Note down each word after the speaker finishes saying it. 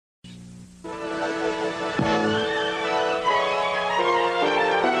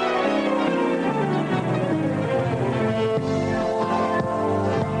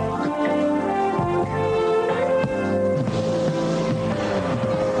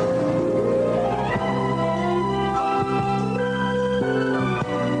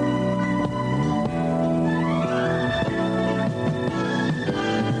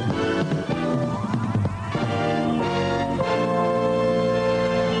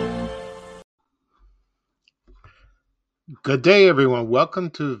Good day, everyone.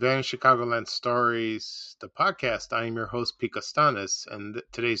 Welcome to Van Chicagoland Stories, the podcast. I am your host, Pete Costanis, and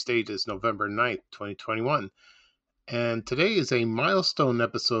today's date is November 9th, 2021. And today is a milestone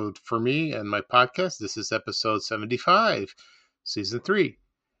episode for me and my podcast. This is episode 75, season 3.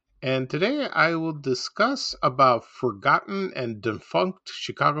 And today I will discuss about forgotten and defunct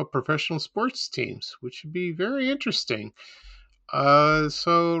Chicago professional sports teams, which should be very interesting.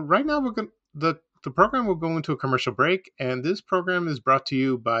 So right now we're going the program will go into a commercial break, and this program is brought to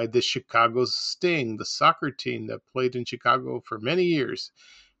you by the Chicago Sting, the soccer team that played in Chicago for many years.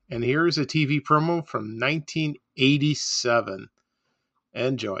 And here is a TV promo from 1987.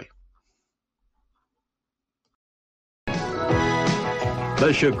 Enjoy.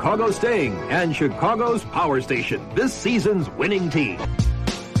 The Chicago Sting and Chicago's Power Station, this season's winning team.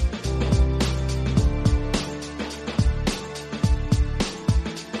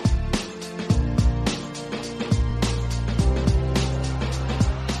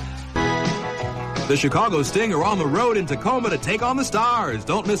 The Chicago Sting are on the road in Tacoma to take on the Stars.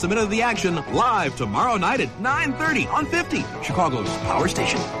 Don't miss a minute of the action, live tomorrow night at 9:30 on 50, Chicago's Power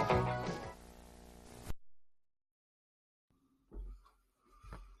Station.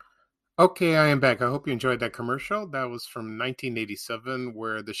 Okay, I am back. I hope you enjoyed that commercial. That was from 1987,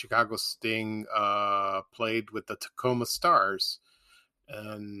 where the Chicago Sting played with the Tacoma Stars.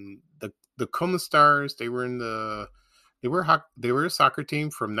 And the Tacoma Stars, they were a soccer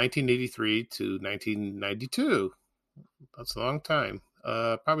team from 1983 to 1992. That's a long time.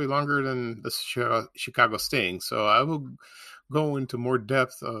 Probably longer than the Chicago Sting. So I will go into more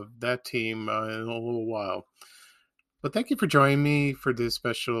depth of that team in a little while. But thank you for joining me for this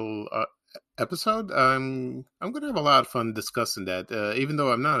special episode. I'm going to have a lot of fun discussing that. Even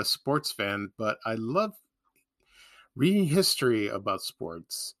though I'm not a sports fan, but I love reading history about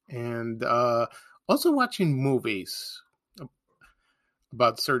sports and also watching movies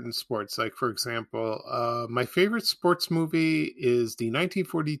about certain sports. Like, for example, my favorite sports movie is the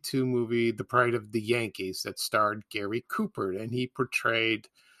 1942 movie The Pride of the Yankees that starred Gary Cooper, and he portrayed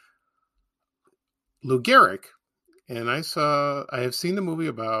Lou Gehrig. And I have seen the movie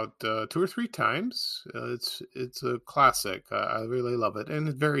about 2 or 3 times. It's a classic. I really love it, and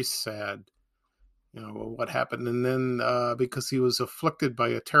it's very sad. What happened, and then because he was afflicted by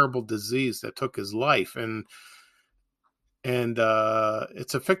a terrible disease that took his life, and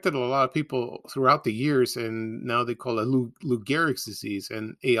it's affected a lot of people throughout the years, and now they call it Lou Gehrig's disease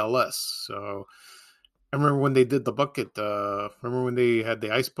and ALS. So I remember when they did the bucket. Remember when they had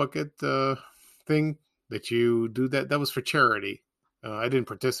the ice bucket thing that you do that was for charity. I didn't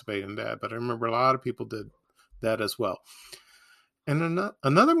participate in that, but I remember a lot of people did that as well. And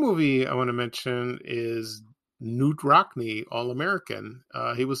another movie I want to mention is Knute Rockne, All American.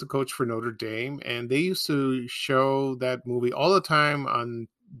 He was the coach for Notre Dame, and they used to show that movie all the time on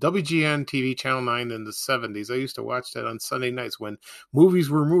WGN TV Channel 9 in the 70s. I used to watch that on Sunday nights when movies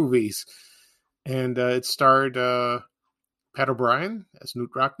were movies. And it starred Pat O'Brien as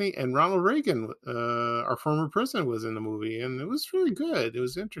Knute Rockne, and Ronald Reagan, our former president, was in the movie. And it was really good. It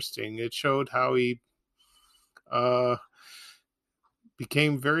was interesting. It showed how he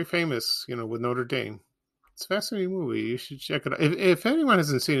became very famous, with Notre Dame. It's a fascinating movie. You should check it out. If anyone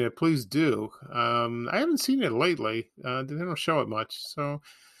hasn't seen it, please do. I haven't seen it lately. They don't show it much. So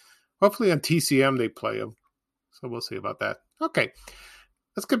hopefully on TCM they play them. So we'll see about that. Okay.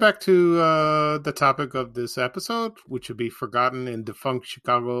 Let's get back to the topic of this episode, which would be forgotten and defunct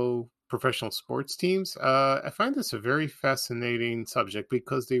Chicago professional sports teams. I find this a very fascinating subject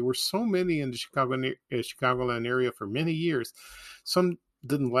because there were so many in the Chicagoland area for many years. Some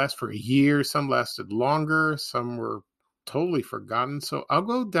didn't last for a year, some lasted longer, some were totally forgotten. So I'll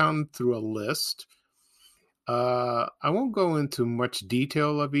go down through a list. I won't go into much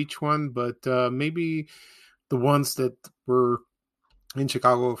detail of each one, but maybe the ones that were in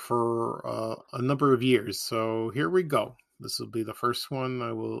Chicago for a number of years. So here we go. This will be the first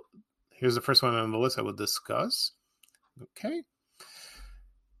one here's the first one on the list I will discuss. Okay.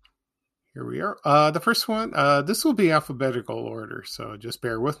 Here we are. The first one, this will be alphabetical order, so just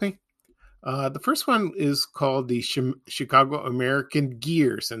bear with me. The first one is called the Chicago American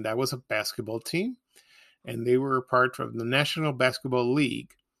Gears, and that was a basketball team, and they were a part of the National Basketball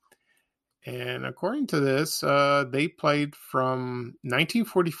League. And according to this, they played from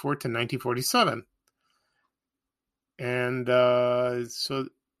 1944 to 1947. And so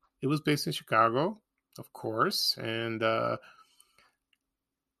it was based in Chicago, of course. And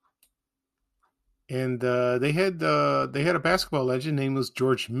they had a basketball legend named was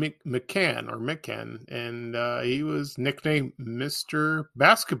George McCann, and he was nicknamed Mr.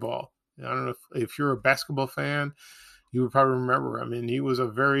 Basketball. I don't know if you're a basketball fan. You would probably remember him, and he was a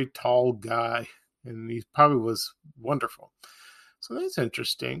very tall guy, and he probably was wonderful. So that's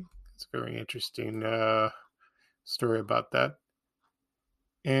interesting. It's a very interesting story about that.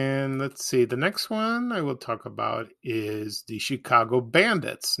 And let's see, the next one I will talk about is the Chicago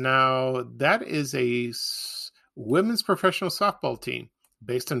Bandits. Now, that is a women's professional softball team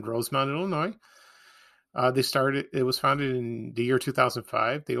based in Rosemount, Illinois. It was founded in the year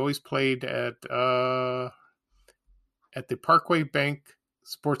 2005. They always played at the Parkway Bank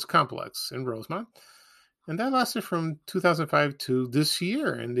Sports Complex in Rosemount. And that lasted from 2005 to this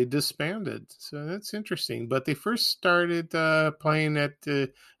year, and they disbanded. So that's interesting. But they first started playing at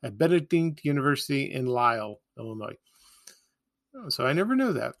Benedict University in Lisle, Illinois. So I never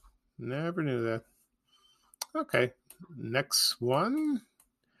knew that. Never knew that. Okay, next one.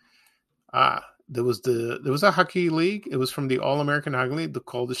 There was a hockey league. It was from the All American Hockey League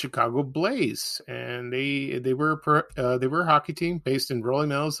called the Chicago Blaze, and they were a hockey team based in Rolling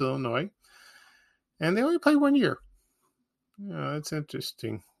Meadows, Illinois. And they only played 1 year. Yeah, that's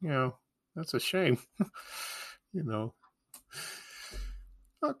interesting. That's a shame.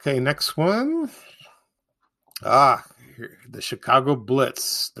 Okay, next one. The Chicago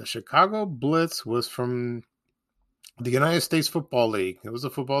Blitz. The Chicago Blitz was from the United States Football League. It was a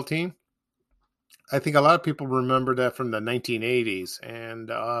football team. I think a lot of people remember that from the 1980s.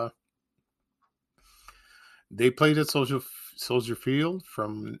 And they played at Soldier Field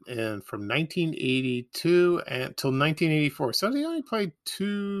from 1982 until 1984. So they only played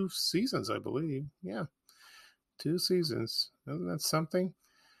 2 seasons, I believe. Yeah, 2 seasons. Isn't that something?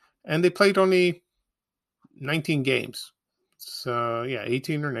 And they played only 19 games. So,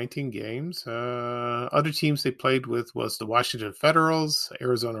 18 or 19 games. Other teams they played with was the Washington Federals,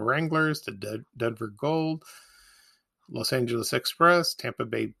 Arizona Wranglers, the Denver Gold, Los Angeles Express, Tampa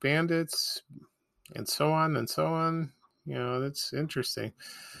Bay Bandits, and so on and so on. That's interesting.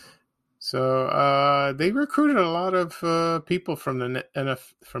 So they recruited a lot of people from the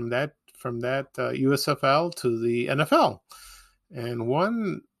from that USFL to the NFL, and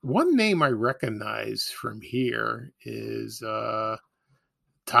one name I recognize from here is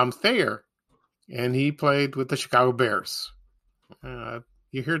Tom Thayer, and he played with the Chicago Bears. You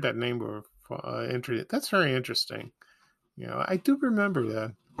hear that name before? That's very interesting. I do remember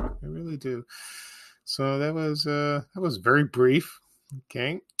that. I really do. So that was very brief.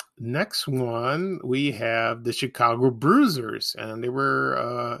 Okay. Next one, we have the Chicago Bruisers, and they were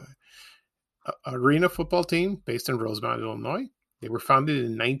an arena football team based in Rosemount, Illinois. They were founded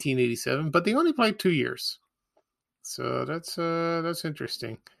in 1987, but they only played 2 years. So that's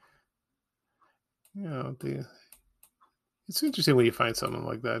interesting. It's interesting when you find something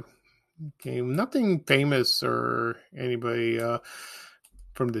like that. Okay, nothing famous or anybody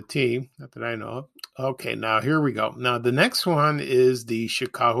from the team, not that I know of. Okay, now here we go. Now the next one is the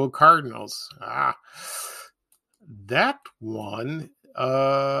Chicago Cardinals. That one,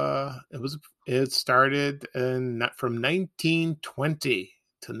 it started from 1920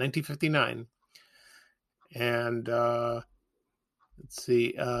 to 1959, and let's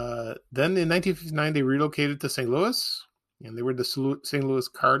see. Then in 1959 they relocated to St. Louis. And they were the St. Louis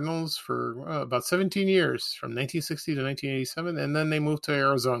Cardinals for about 17 years, from 1960 to 1987. And then they moved to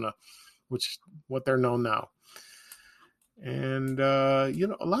Arizona, which is what they're known now. And, a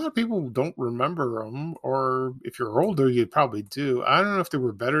lot of people don't remember them. Or if you're older, you probably do. I don't know if they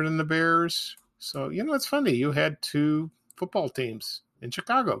were better than the Bears. So, it's funny. You had 2 football teams in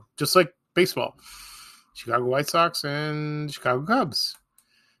Chicago, just like baseball. Chicago White Sox and Chicago Cubs.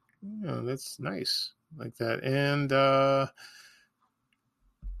 That's nice. Like that. And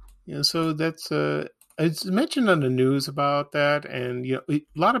so that's it's mentioned on the news about that. And a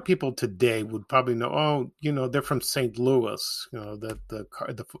lot of people today would probably know, they're from St. Louis,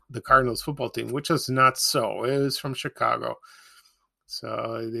 the Cardinals football team, which is not so. It is from Chicago.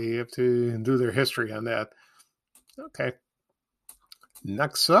 So they have to do their history on that. Okay.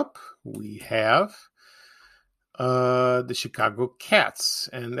 Next up, we have the Chicago Cats,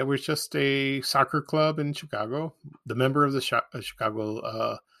 and there was just a soccer club in Chicago, the member of the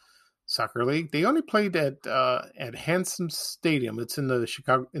Chicago Soccer League. They only played at Hanson Stadium. It's in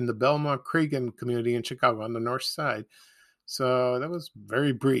the Belmont Cregan community in Chicago on the north side. So that was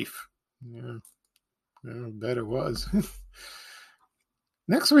very brief. Yeah, I bet it was.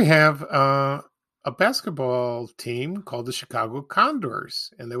 Next, we have a basketball team called the Chicago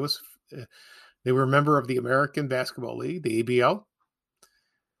Condors, and they were a member of the American Basketball League, the ABL.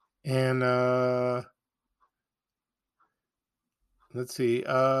 And let's see,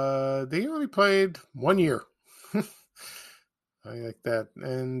 they only played 1 year. I like that.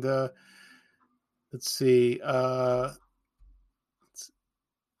 And let's see. Let's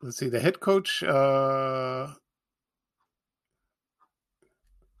see. The head coach.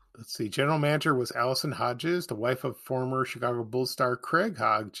 Let's see. General manager was Allison Hodges, the wife of former Chicago Bulls star Craig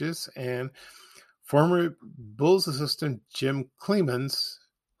Hodges, and former Bulls assistant Jim Clemens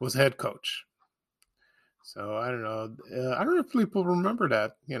was head coach. So I don't know. I don't know if people remember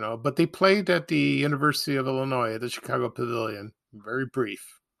that, but they played at the University of Illinois at the Chicago Pavilion. Very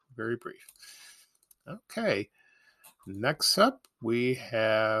brief. Very brief. Okay. Next up, we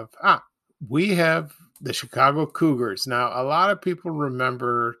have the Chicago Cougars. Now, a lot of people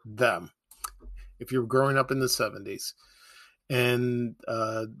remember them if you're growing up in the 70s. And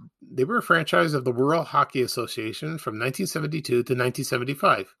they were a franchise of the World Hockey Association from 1972 to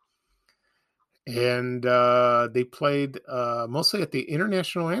 1975. And they played mostly at the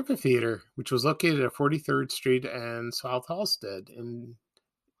International Amphitheater, which was located at 43rd Street and South Halsted in,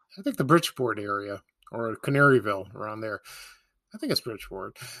 I think, the Bridgeport area or Canaryville, around there. I think it's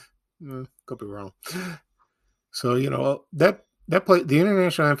Bridgeport. Could be wrong. So, that play, the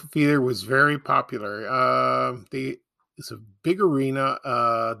International Amphitheater, was very popular. It's a big arena.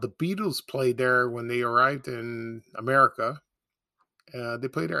 The Beatles played there when they arrived in America. They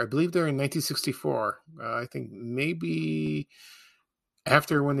played there, I believe, there in 1964. I think maybe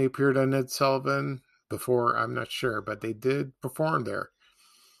after when they appeared on Ed Sullivan. Before, I'm not sure, but they did perform there.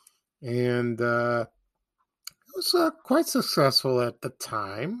 And it was quite successful at the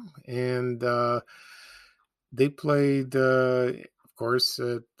time. And they played, of course,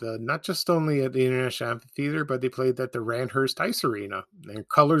 not just only at the International Amphitheater, but they played at the Randhurst Ice Arena. Their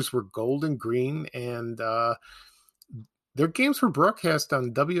colors were gold and green, and their games were broadcast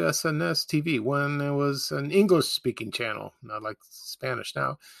on WSNS TV when it was an English-speaking channel, not like Spanish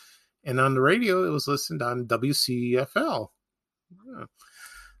now. And on the radio, it was listened on WCFL. Yeah,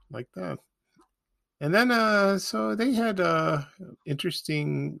 like that. And then, so they had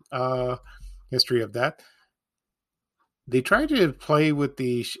interesting history of that. They tried to play at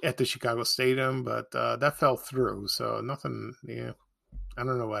the Chicago Stadium, but that fell through. So nothing. Yeah, I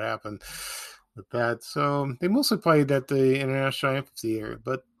don't know what happened with that. So they mostly played at the International Amphitheater.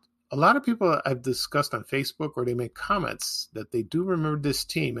 But a lot of people I've discussed on Facebook, or they make comments, that they do remember this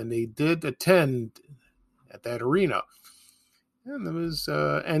team, and they did attend at that arena. And there was,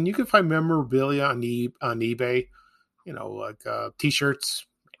 and you can find memorabilia on eBay, like T-shirts,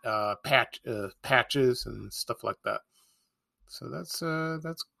 patches, and stuff like that. So that's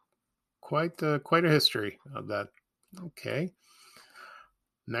quite a history of that. Okay.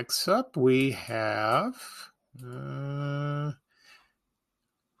 Next up, we have the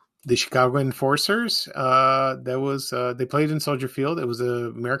Chicago Enforcers. They played in Soldier Field. It was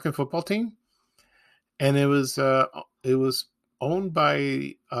an American football team, and it was owned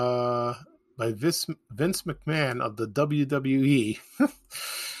by Vince McMahon of the WWE.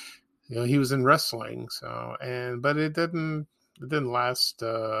 He was in wrestling, but it didn't last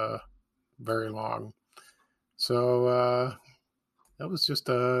very long. So that was just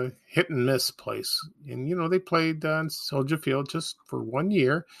a hit and miss place. And they played on Soldier Field just for 1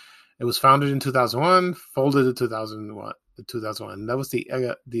 year. It was founded in 2001, folded in 2001. That was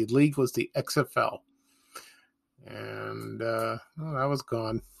the league was the XFL. And that was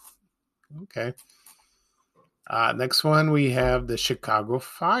gone. Okay. Next one, we have the Chicago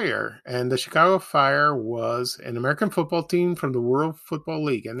Fire. And the Chicago Fire was an American football team from the World Football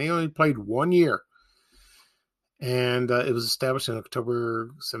League. And they only played 1 year. And it was established in October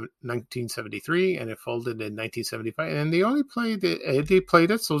 1973. And it folded in 1975. And they only played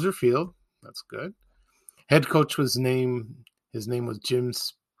at Soldier Field. That's good. Head coach his name was Jim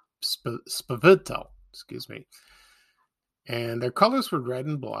Spavito. Excuse me. And their colors were red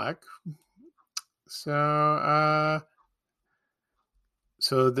and black. So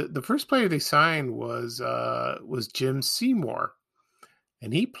the first player they signed was Jim Seymour,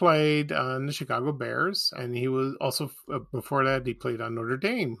 and he played on the Chicago Bears, and he was also before that he played on Notre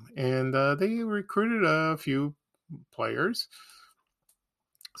Dame, and they recruited a few players.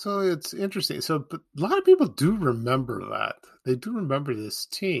 So it's interesting. So but a lot of people do remember that. They do remember this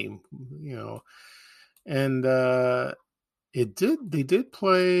team, and they did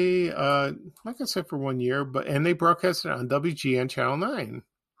play, like I said, for 1 year, and they broadcast it on WGN Channel 9,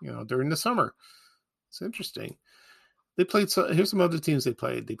 during the summer. It's interesting. They played, here's some other teams they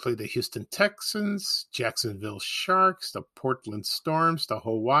played. They played the Houston Texans, Jacksonville Sharks, the Portland Storms, the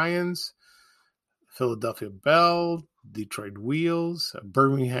Hawaiians, Philadelphia Bell, Detroit Wheels,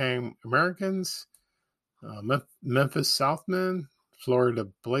 Birmingham Americans, Memphis Southmen, Florida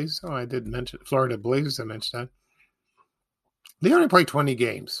Blazers. Oh, I did mention Florida Blazers. I mentioned that. They only played 20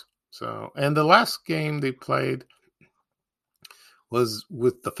 games. So, and the last game they played was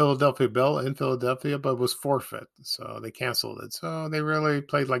with the Philadelphia Bell in Philadelphia, but was forfeit. So they canceled it. So they really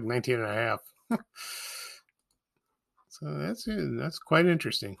played like 19 and a half. So that's quite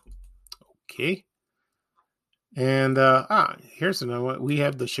interesting. Okay. And here's another one. We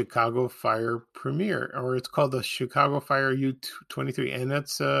have the Chicago Fire premiere, or it's called the Chicago Fire U23, and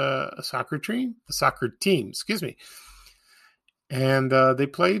that's a soccer team. Excuse me. And they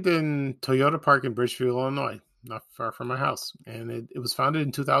played in Toyota Park in Bridgeville, Illinois, not far from my house. And it was founded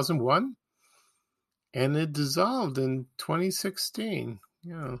in 2001, and it dissolved in 2016.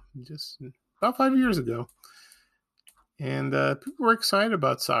 Just about 5 years ago. And people were excited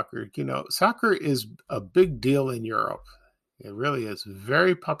about soccer. Soccer is a big deal in Europe. It really is.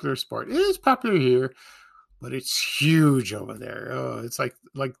 Very popular sport. It is popular here, but it's huge over there. Oh, it's like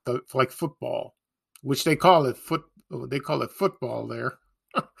football, which they call it football there,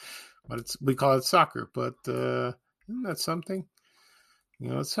 but we call it soccer. But isn't that something?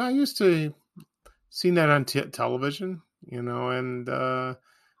 So I used to see that on television. And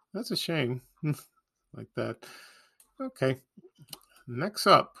that's a shame, like that. Okay. Next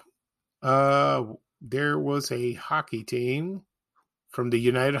up, there was a hockey team from the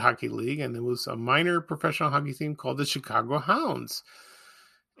United Hockey League, and it was a minor professional hockey team called the Chicago Hounds.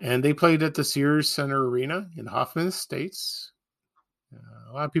 And they played at the Sears Center Arena in Hoffman Estates.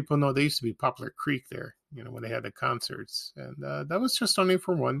 A lot of people know they used to be Poplar Creek there, when they had the concerts. And that was just only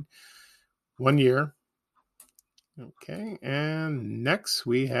for one year. Okay, and next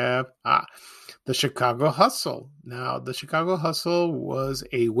we have the Chicago Hustle. Now, the Chicago Hustle was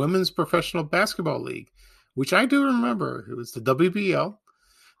a women's professional basketball league, which I do remember. It was the WBL.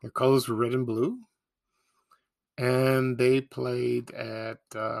 Their colors were red and blue. And they played at,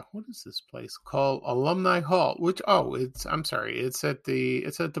 what is this place called? Alumni Hall, which, it's at the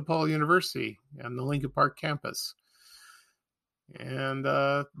DePaul University on the Lincoln Park campus. And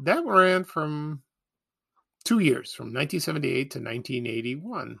that ran from 2 years, from 1978 to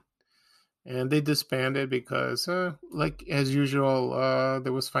 1981. And they disbanded because, like as usual,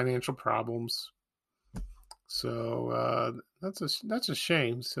 there was financial problems. So that's a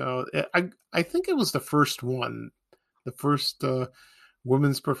shame. So I think it was the first women's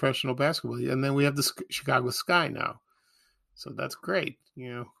professional basketball, and then we have the Chicago Sky now. So that's great.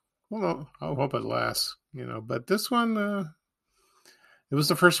 Well, I hope it lasts. But this one, it was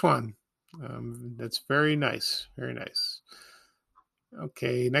the first one. That's very nice. Very nice.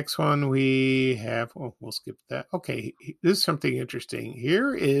 Okay, next one we have. Oh, we'll skip that. Okay, this is something interesting.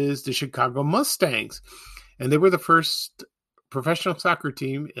 Here is the Chicago Mustangs, and they were the first professional soccer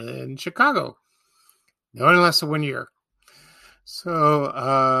team in Chicago. They only lasted 1 year. So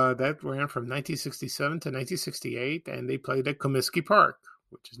that ran from 1967 to 1968, and they played at Comiskey Park,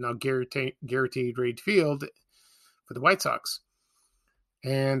 which is now Guaranteed Rate Field for the White Sox.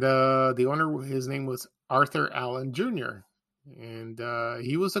 And the owner, his name was Arthur Allen Jr. And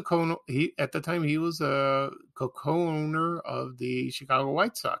he was at the time he was a co-owner of the Chicago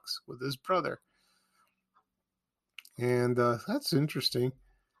White Sox with his brother. And that's interesting.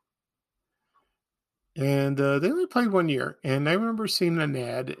 And they only played 1 year. And I remember seeing an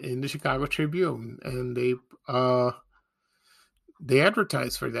ad in the Chicago Tribune, and they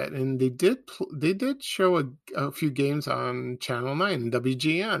advertised for that, and they did show a few games on Channel 9 and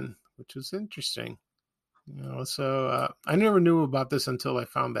WGN, which was interesting. So I never knew about this until I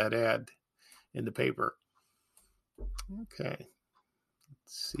found that ad in the paper. Okay, let's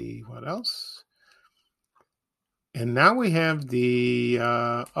see what else. And now we have the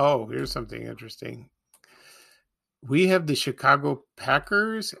here's something interesting. We have the Chicago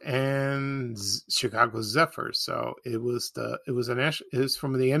Packers and Chicago Zephyrs. So it was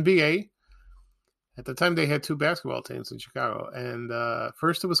from the NBA. At the time, they had two basketball teams in Chicago. And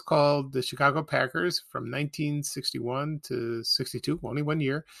first, it was called the Chicago Packers from 1961 to 62, only 1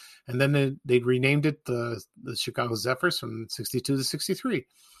 year. And then they renamed it the Chicago Zephyrs from 62 to 63.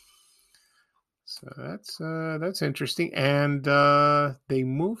 So that's interesting. And they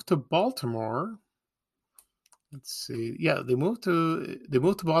moved to Baltimore. Let's see. Yeah, they moved to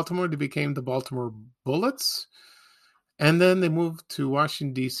Baltimore. They became the Baltimore Bullets. And then they moved to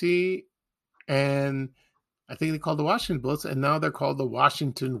Washington, D.C., and I think they called the Washington Bullets, and now they're called the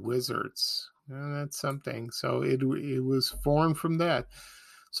Washington Wizards. That's something. So it was formed from that.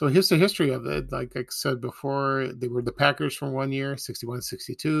 So here's the history of it. Like I said before, they were the Packers from 1 year, 61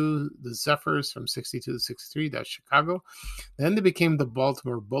 62, the Zephyrs from 62 to 63, that's Chicago. Then they became the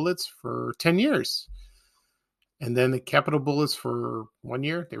Baltimore Bullets for 10 years. And then the Capitol Bullets for 1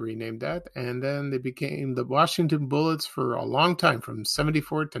 year, they renamed that. And then they became the Washington Bullets for a long time, from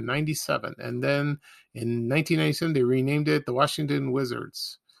 74 to 97. And then in 1997, they renamed it the Washington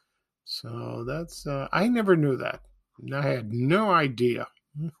Wizards. So that's, I never knew that. I had no idea.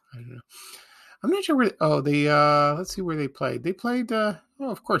 I don't know. I'm not sure where, let's see where they played. They played,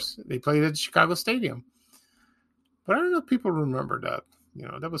 of course, they played at Chicago Stadium. But I don't know if people remember that.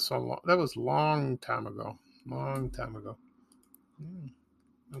 That was so long, that was a long time ago. Long time ago.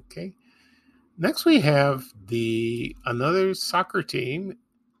 Okay. Next we have another soccer team.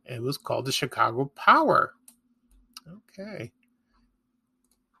 It was called the Chicago Power. Okay.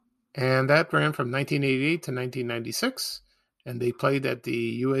 And that ran from 1988 to 1996. And they played at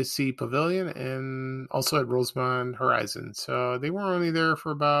the USC Pavilion and also at Rosemont Horizon. So they were only there for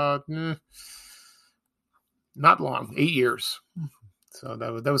about, not long, 8 years. So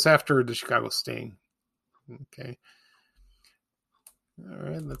that was after the Chicago Sting. Okay. All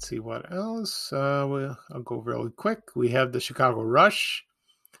right, let's see what else. I'll go really quick. We have the Chicago Rush.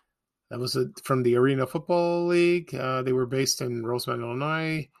 That was from the Arena Football League. They were based in Rosemont,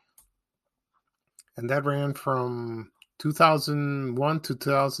 Illinois. And that ran from 2001 to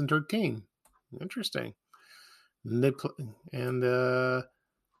 2013. Interesting. And I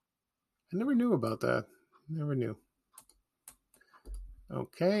never knew about that. Never knew.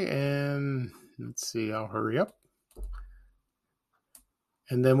 Okay, and let's see. I'll hurry up.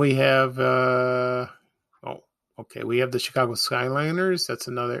 And then we have, we have the Chicago Skyliners.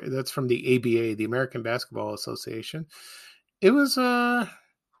 That's from the ABA, the American Basketball Association. It was a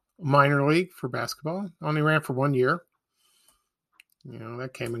minor league for basketball. Only ran for 1 year.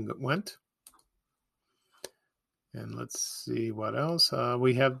 That came and went. And let's see what else.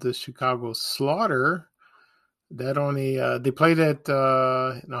 We have the Chicago Slaughter. That only, they played at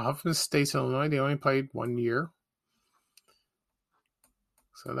Huffman State, Illinois. They only played 1 year.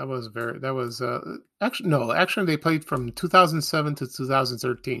 So actually they played from 2007 to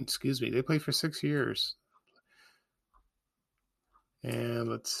 2013. Excuse me. They played for 6 years. And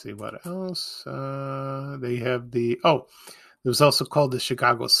let's see what else. They have it was also called the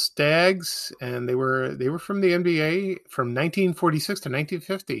Chicago Stags, and they were from the NBA from 1946 to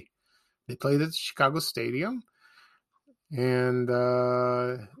 1950. They played at the Chicago Stadium. And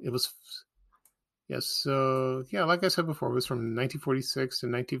it was... Yes, so like I said before, it was from 1946 to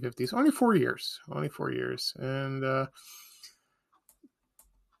 1950. So only 4 years. And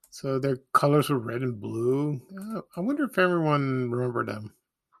so their colors were red and blue. I wonder if everyone remembered them.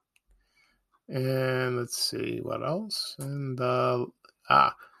 And let's see, what else? And I'll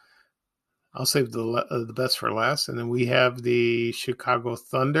save the best for last. And then we have the Chicago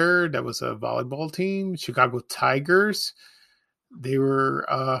Thunder. That was a volleyball team. Chicago Tigers.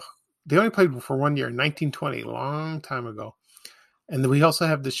 They only played for 1 year, 1920, long time ago. And then we also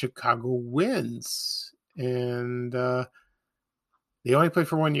have the Chicago Winds. And they only played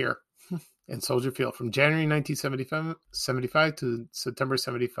for 1 year in Soldier Field from January 1975 to September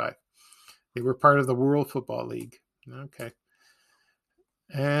 75. They were part of the World Football League. Okay.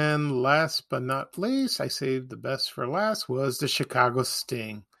 And last but not least, I saved the best for last, was the Chicago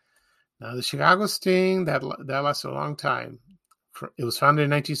Sting. Now, the Chicago Sting, that lasted a long time. It was founded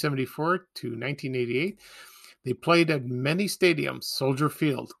in 1974 to 1988. They played at many stadiums: Soldier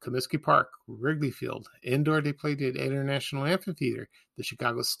Field, Comiskey Park, Wrigley Field. Indoor, they played at International Amphitheater, the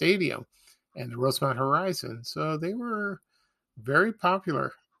Chicago Stadium, and the Rosemont Horizon. So they were very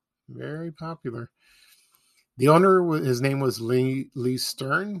popular, very popular. The owner, his name was Lee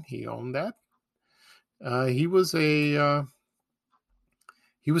Stern. He owned that. He was a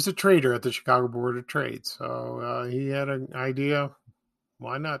trader at the Chicago Board of Trade. So he had an idea.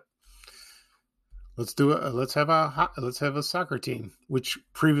 Why not? Let's do it. Let's have a soccer team, which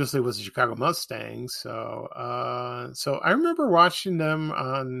previously was the Chicago Mustangs. So I remember watching them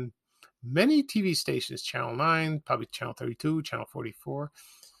on many TV stations, Channel 9, probably Channel 32, Channel 44.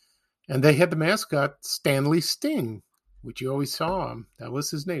 And they had the mascot, Stanley Sting, which you always saw him. That was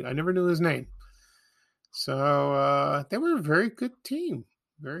his name. I never knew his name. So they were a very good team.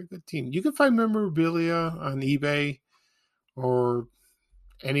 Very good team. You can find memorabilia on eBay or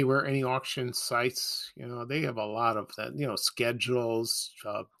anywhere, any auction sites. They have a lot of that. Schedules,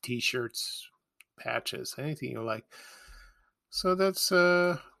 T-shirts, patches, anything you like. So that's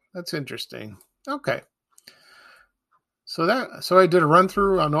interesting. Okay. So I did a run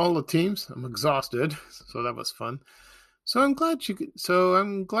through on all the teams. I'm exhausted, so that was fun. So I'm glad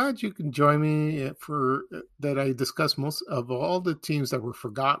you can join me for that. I discussed most of all the teams that were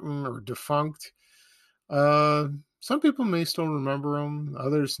forgotten or defunct. Some people may still remember them,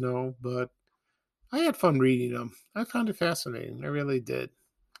 others no, but I had fun reading them. I found it fascinating. I really did.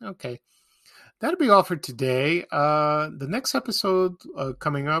 Okay. That'll be all for today. The next episode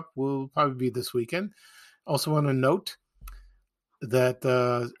coming up will probably be this weekend. Also want to note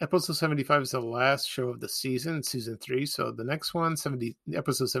that episode 75 is the last show of the season 3. So the next one,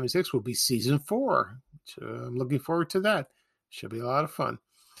 episode 76, will be season 4. Which, I'm looking forward to that. Should be a lot of fun.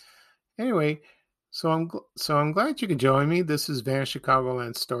 Anyway, so I'm glad you could join me. This is Van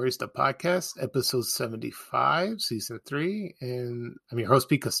Chicagoland Stories, the podcast, episode 75, season 3, and I'm your host,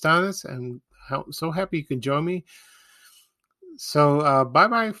 Pete Costanes, and I'm so happy you can join me. So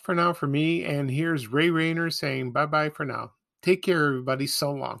bye-bye for now for me, and here's Ray Rayner saying bye-bye for now. Take care, everybody.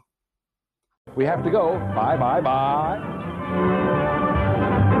 So long. We have to go. Bye, bye, bye.